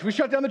church.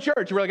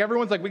 We're like,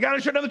 everyone's like, we got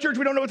to shut down the church.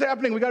 We don't know what's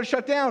happening. We got to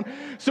shut down.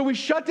 So we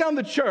shut down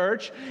the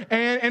church,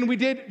 and we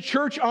did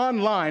church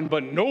online,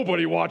 but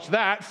nobody watched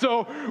that.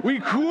 So we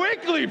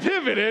quickly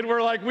pivoted.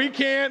 We're like, we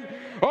can't.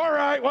 All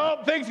right,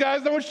 well, thanks,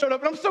 guys. No one showed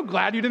up. And I'm so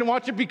glad you didn't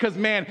watch it because,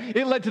 man,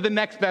 it led to the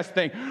next best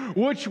thing,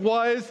 which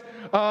was,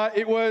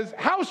 it was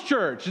house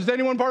church. Is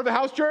anyone part of a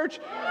house church?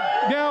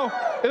 Now,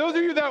 those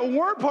of you that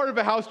weren't part of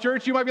a house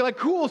church, you might be like,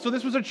 cool, so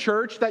this was a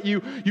church that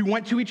you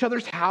went to each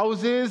other's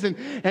houses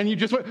and you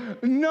just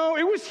went. No,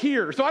 it was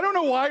here. So I don't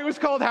know why it was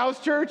called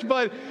house church,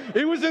 but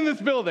it was in this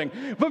building.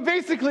 But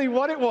basically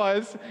what it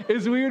was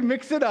is we would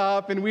mix it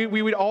up and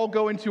we would all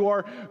go into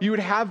you would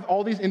have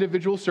all these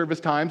individual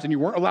service times and you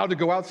weren't allowed to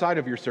go outside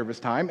of your service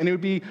time. And it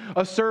would be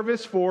a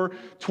service for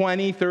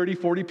 20, 30,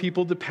 40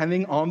 people,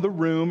 depending on the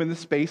room and the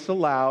space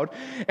allowed.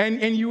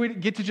 And you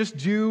would get to just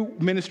do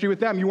ministry with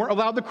them. You weren't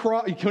allowed to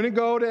cross. You couldn't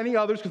go to any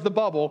others because the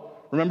bubble.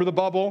 Remember the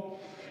bubble?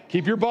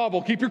 Keep your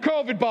bubble. Keep your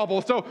COVID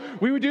bubble. So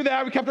we would do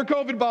that. We kept our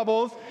COVID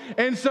bubbles.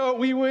 And so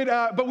we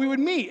would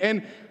meet.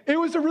 And it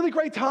was a really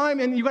great time.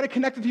 And you got to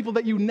connect with people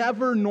that you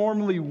never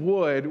normally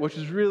would, which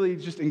is really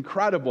just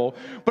incredible.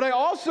 But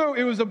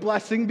it was a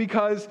blessing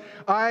because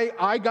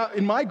I got,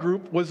 in my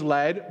group was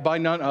led by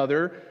none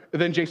other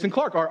than Jason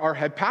Clark, our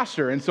head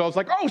pastor. And so I was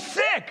like, oh,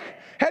 sick.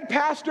 Head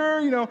pastor,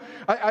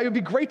 it would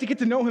be great to get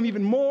to know him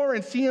even more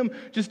and see him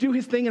just do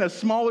his thing in a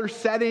smaller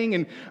setting.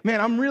 And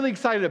man, I'm really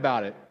excited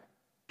about it.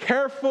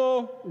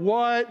 Careful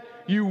what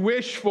you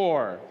wish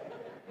for.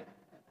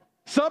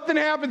 Something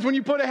happens when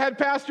you put a head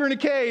pastor in a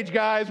cage,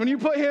 guys. When you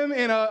put him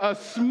in a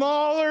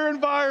smaller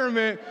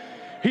environment,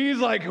 he's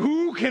like,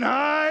 who can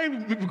I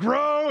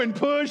grow and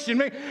push and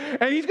make?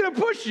 And he's going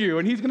to push you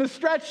and he's going to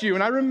stretch you.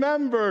 And I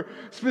remember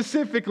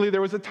specifically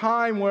there was a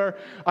time where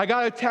I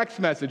got a text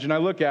message and I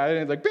look at it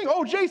and it's like, bing,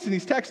 oh, Jason,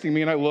 he's texting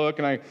me. And I look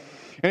and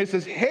it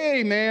says,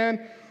 hey,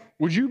 man,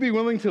 would you be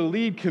willing to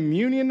lead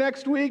communion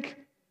next week?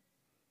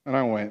 And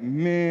I went,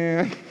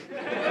 man.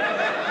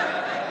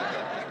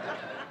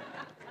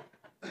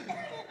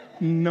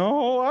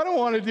 No, I don't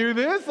want to do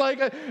this. Like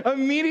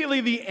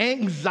immediately the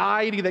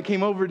anxiety that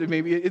came over to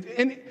me.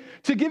 And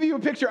to give you a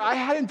picture, I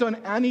hadn't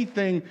done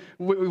anything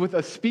with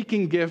a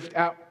speaking gift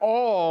at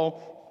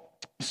all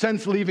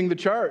since leaving the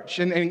church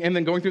and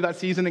then going through that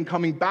season and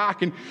coming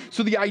back. And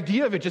so the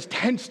idea of it just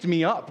tensed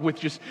me up with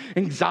just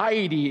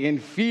anxiety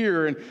and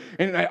fear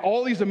and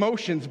all these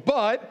emotions.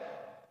 But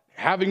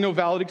having no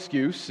valid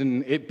excuse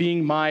and it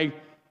being my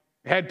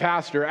head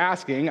pastor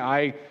asking,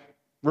 I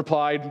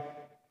replied,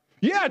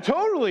 yeah,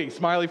 totally,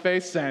 smiley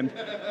face, send.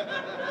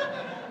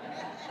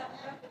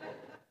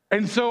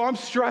 And so I'm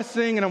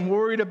stressing and I'm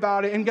worried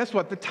about it. And guess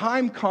what? The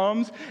time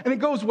comes and it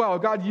goes well.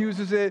 God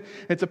uses it.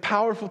 It's a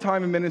powerful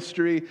time in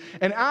ministry.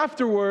 And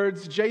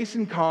afterwards,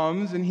 Jason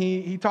comes and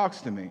he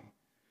talks to me.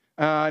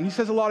 And he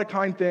says a lot of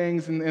kind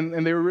things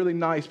and they were really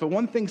nice. But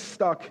one thing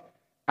stuck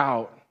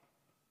out.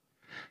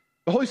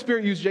 The Holy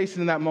Spirit used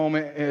Jason in that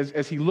moment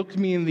as he looked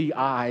me in the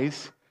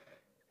eyes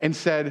and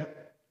said,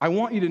 I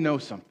want you to know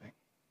something.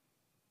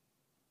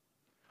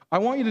 I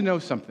want you to know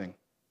something.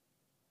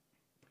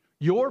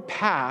 Your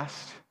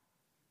past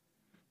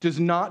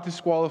does not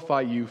disqualify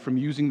you from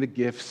using the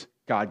gifts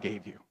God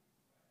gave you.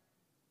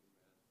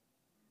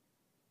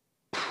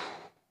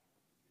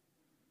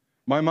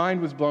 My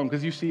mind was blown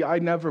because you see, I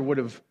never would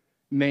have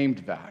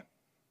named that.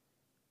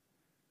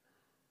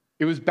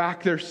 It was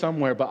back there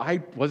somewhere, but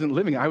I wasn't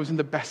living it. I was in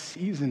the best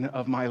season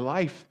of my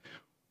life,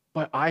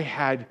 but I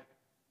had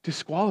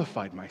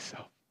disqualified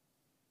myself.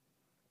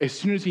 As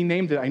soon as he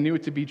named it, I knew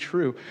it to be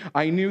true.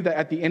 I knew that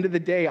at the end of the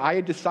day, I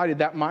had decided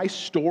that my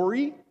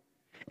story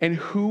and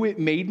who it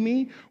made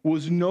me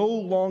was no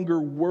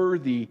longer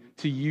worthy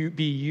to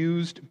be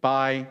used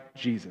by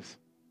Jesus.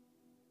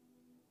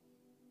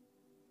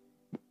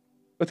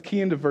 Let's key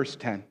into verse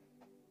 10.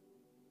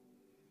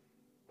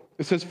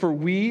 It says, for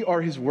we are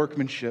his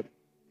workmanship,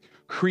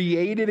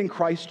 created in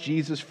Christ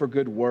Jesus for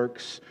good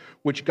works,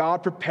 which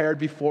God prepared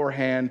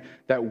beforehand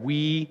that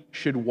we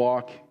should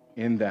walk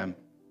in them.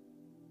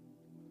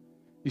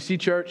 You see,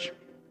 church,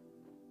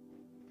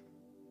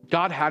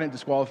 God hadn't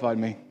disqualified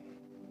me.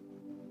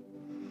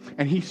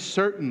 And he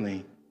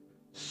certainly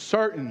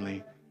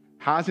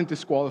hasn't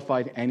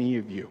disqualified any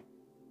of you.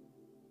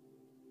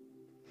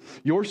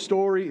 Your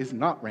story is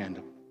not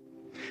random.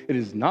 It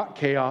is not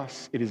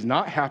chaos. It is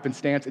not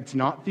happenstance. It's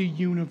not the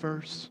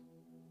universe.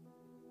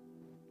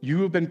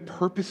 You have been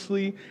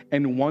purposely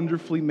and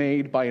wonderfully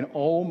made by an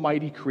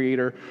almighty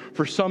creator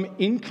for some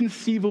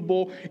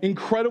inconceivable,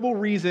 incredible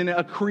reason,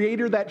 a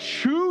creator that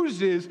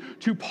chooses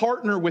to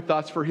partner with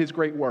us for his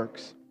great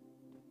works.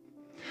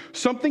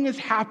 Something is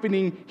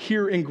happening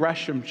here in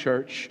Gresham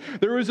Church.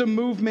 There is a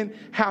movement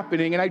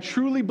happening, and I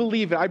truly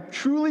believe it. I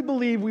truly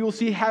believe we will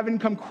see heaven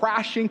come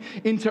crashing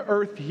into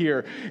earth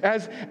here.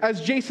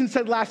 As Jason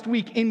said last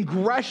week, in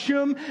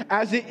Gresham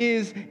as it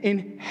is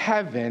in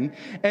heaven.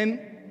 And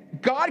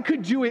God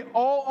could do it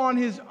all on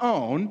his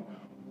own,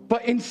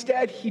 but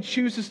instead he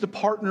chooses to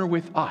partner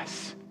with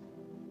us.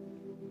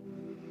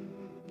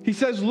 He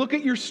says, look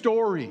at your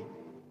story.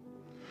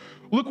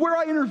 Look where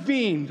I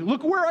intervened.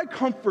 Look where I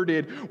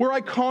comforted, where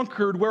I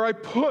conquered, where I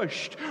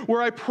pushed,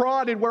 where I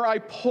prodded, where I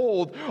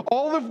pulled,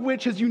 all of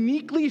which has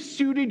uniquely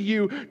suited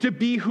you to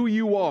be who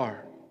you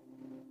are.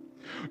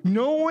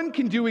 No one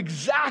can do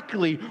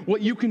exactly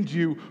what you can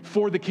do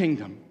for the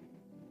kingdom.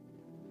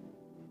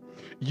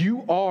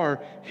 You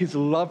are his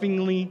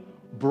lovingly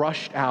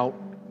brushed out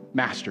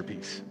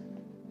masterpiece.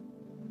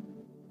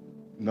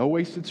 No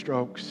wasted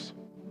strokes.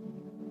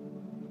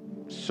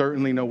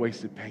 Certainly no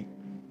wasted paint.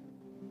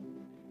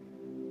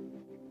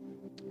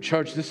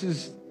 Church, this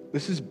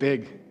is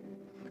big,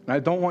 and I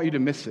don't want you to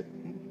miss it.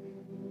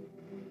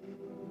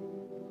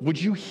 Would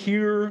you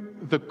hear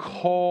the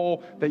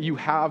call that you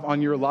have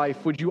on your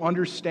life? Would you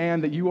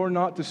understand that you are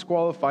not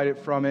disqualified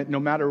from it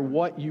no matter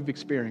what you've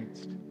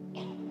experienced?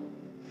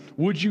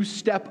 Would you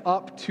step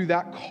up to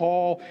that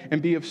call and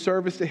be of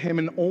service to him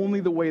in only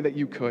the way that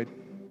you could?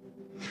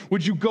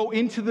 Would you go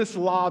into this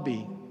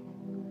lobby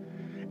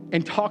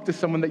and talk to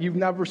someone that you've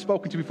never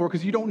spoken to before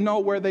because you don't know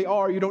where they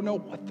are, you don't know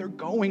what they're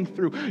going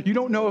through, you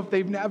don't know if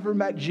they've never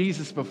met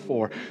Jesus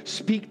before?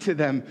 Speak to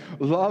them,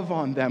 love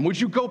on them.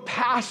 Would you go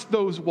past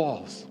those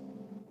walls?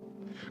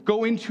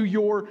 Go into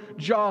your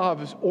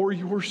jobs or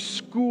your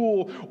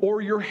school or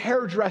your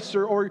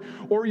hairdresser or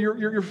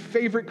your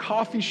favorite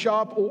coffee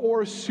shop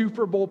or a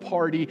Super Bowl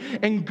party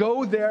and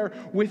go there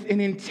with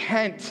an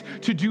intent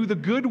to do the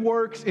good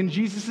works in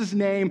Jesus'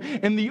 name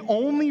in the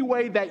only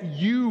way that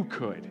you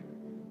could.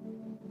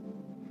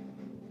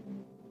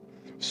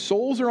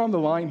 Souls are on the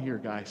line here,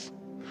 guys.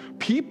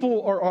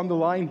 People are on the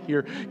line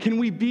here. Can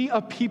we be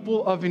a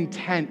people of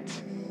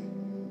intent?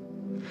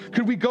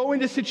 Could we go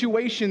into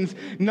situations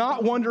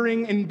not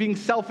wondering and being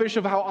selfish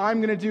of how I'm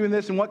going to do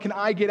this and what can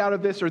I get out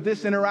of this or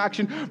this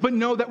interaction, but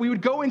know that we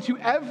would go into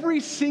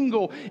every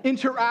single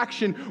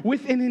interaction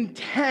with an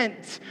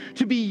intent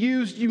to be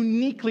used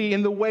uniquely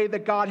in the way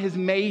that God has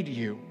made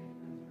you?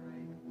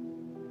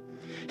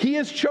 He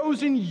has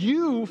chosen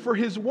you for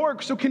his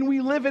work, so can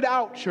we live it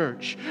out,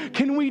 church?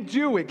 Can we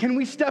do it? Can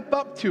we step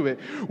up to it?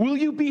 Will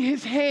you be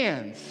his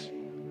hands?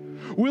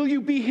 Will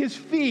you be his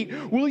feet?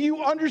 Will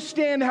you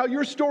understand how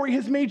your story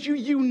has made you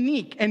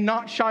unique and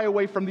not shy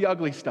away from the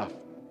ugly stuff?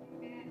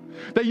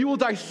 That you will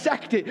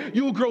dissect it,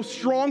 you will grow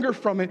stronger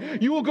from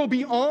it, you will go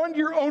beyond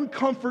your own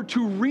comfort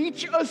to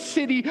reach a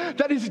city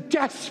that is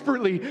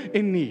desperately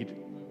in need.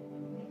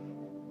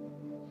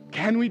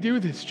 Can we do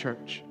this,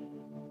 church?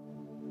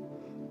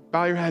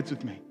 Bow your heads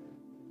with me.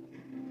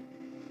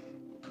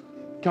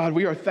 God,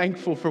 we are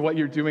thankful for what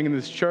you're doing in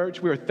this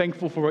church. We are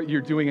thankful for what you're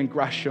doing in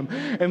Gresham.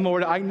 And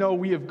Lord, I know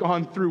we have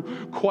gone through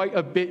quite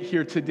a bit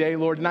here today,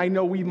 Lord. And I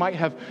know we might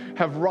have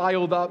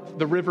riled up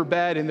the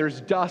riverbed and there's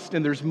dust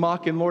and there's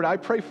muck. And Lord, I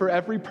pray for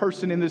every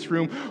person in this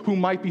room who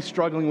might be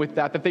struggling with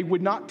that they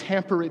would not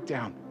tamper it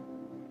down,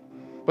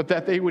 but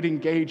that they would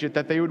engage it,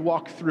 that they would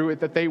walk through it,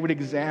 that they would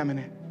examine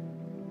it.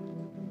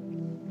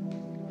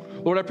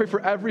 Lord, I pray for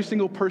every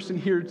single person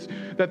here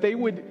that they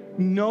would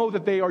know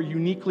that they are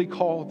uniquely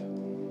called,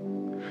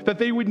 that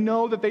they would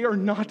know that they are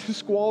not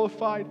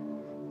disqualified.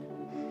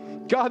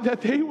 God,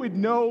 that they would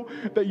know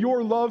that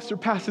your love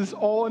surpasses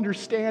all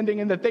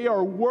understanding and that they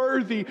are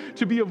worthy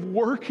to be of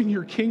work in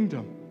your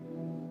kingdom.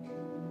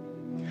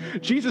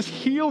 Jesus,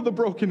 heal the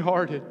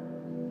brokenhearted.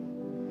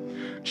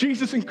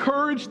 Jesus,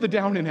 encourage the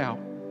down and out.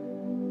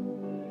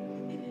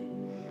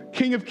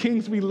 King of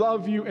Kings, we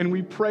love you and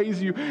we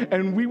praise you,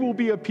 and we will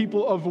be a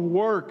people of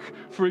work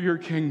for your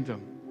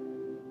kingdom.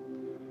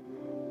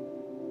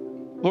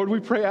 Lord, we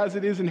pray as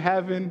it is in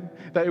heaven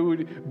that it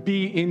would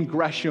be in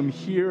Gresham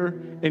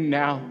here and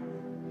now.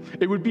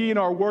 It would be in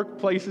our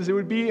workplaces. It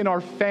would be in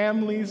our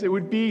families. It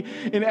would be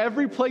in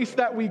every place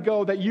that we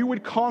go, that you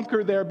would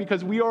conquer there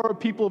because we are a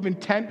people of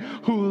intent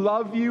who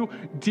love you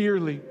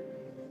dearly.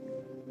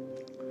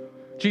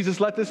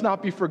 Jesus, let this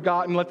not be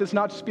forgotten. Let this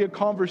not just be a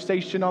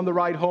conversation on the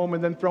ride home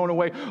and then thrown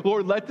away.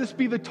 Lord, let this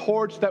be the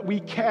torch that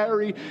we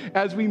carry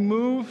as we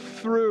move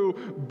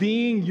through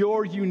being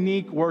your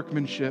unique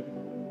workmanship.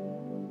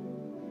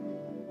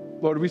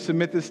 Lord, we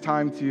submit this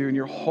time to you in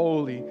your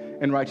holy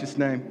and righteous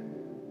name.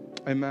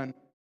 Amen.